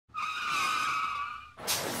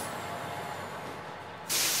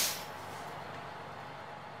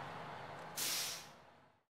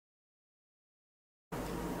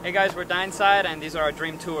Hey guys, we're Dyne Side, and these are our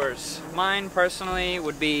dream tours. Mine personally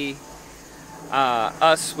would be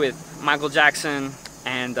us with Michael Jackson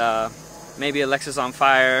and maybe Alexis on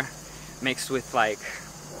Fire mixed with like,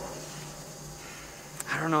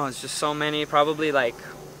 I don't know, it's just so many, probably like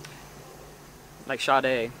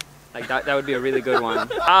Sade. Like that would be a really good one.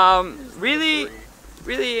 Really,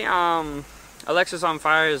 Alexis on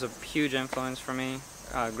Fire is a huge influence for me.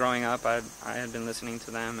 Growing up, I had been listening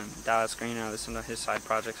to them, and Dallas Green, I listened to his side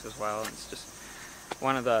projects as well. It's just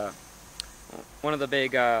one of the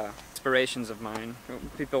big inspirations of mine.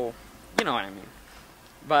 People, you know what I mean.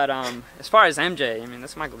 But as far as MJ, I mean,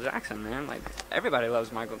 that's Michael Jackson, man. Like, everybody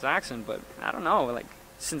loves Michael Jackson, but I don't know, like,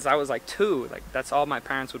 since I was like 2, like, that's all my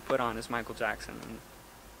parents would put on is Michael Jackson. And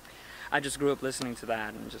I just grew up listening to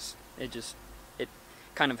that, and it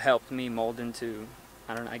kind of helped me mold into,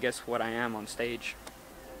 I don't know, I guess what I am on stage.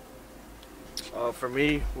 For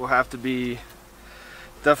me, will have to be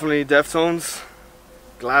definitely Deftones,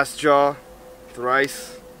 Glassjaw,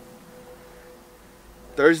 Thrice,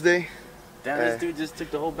 Thursday. Damn, this dude just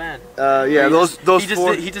took the whole band. Yeah, those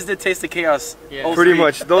four. He just did Taste the Chaos. Yeah. Pretty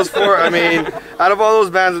much. Those 4, I mean, out of all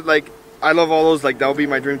those bands, like, I love all those, like, that would be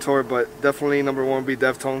my dream tour, but definitely number 1 would be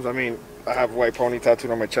Deftones. I mean, I have White Pony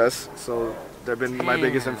tattooed on my chest, so they've been my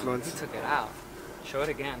biggest influence. You took it out. Show it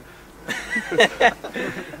again.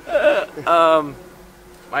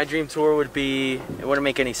 My dream tour would be, it wouldn't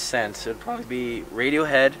make any sense. It would probably be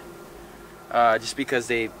Radiohead, just because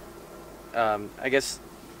they, I guess,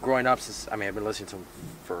 growing up, since, I mean, I've been listening to them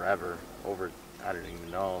forever, over, I don't even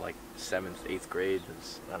know, like 7th, 8th grade,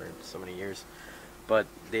 I don't know, so many years, but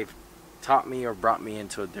they've taught me or brought me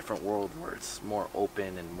into a different world where it's more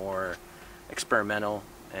open and more experimental,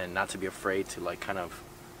 and not to be afraid to, like, kind of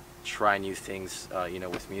try new things, you know,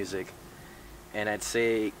 with music. And I'd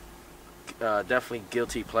say definitely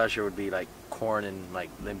guilty pleasure would be like Korn and like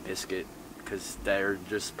Limp Bizkit, because they're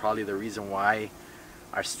just probably the reason why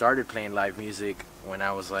I started playing live music when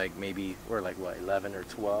I was like, maybe we're like what, 11 or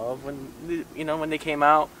 12 when, you know, when they came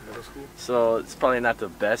out. Middle school. So it's probably not the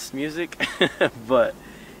best music, but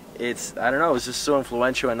it's, I don't know, it's just so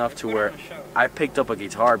influential enough to where I picked up a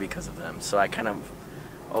guitar because of them. So I kind of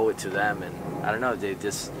owe it to them, and I don't know, they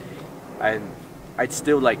just, I'd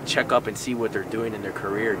still like check up and see what they're doing in their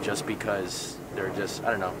career just because they're just,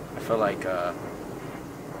 I don't know, I feel like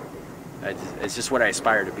it's just what I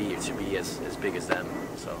aspire to be as big as them.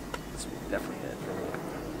 So it's definitely it for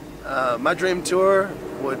me. My dream tour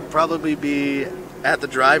would probably be At the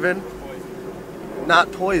Drive-In.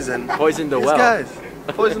 Not Poison. Poison the These Well. guys.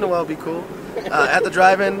 Poison the Well would be cool. At the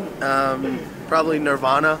Drive-In, probably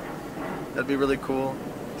Nirvana. That'd be really cool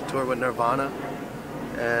to tour with Nirvana.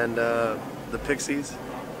 And the Pixies.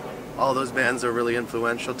 All those bands are really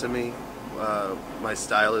influential to me. My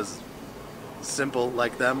style is simple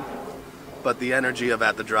like them, but the energy of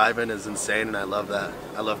At the Drive-In is insane, and I love that.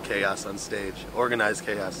 I love chaos on stage, organized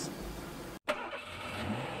chaos.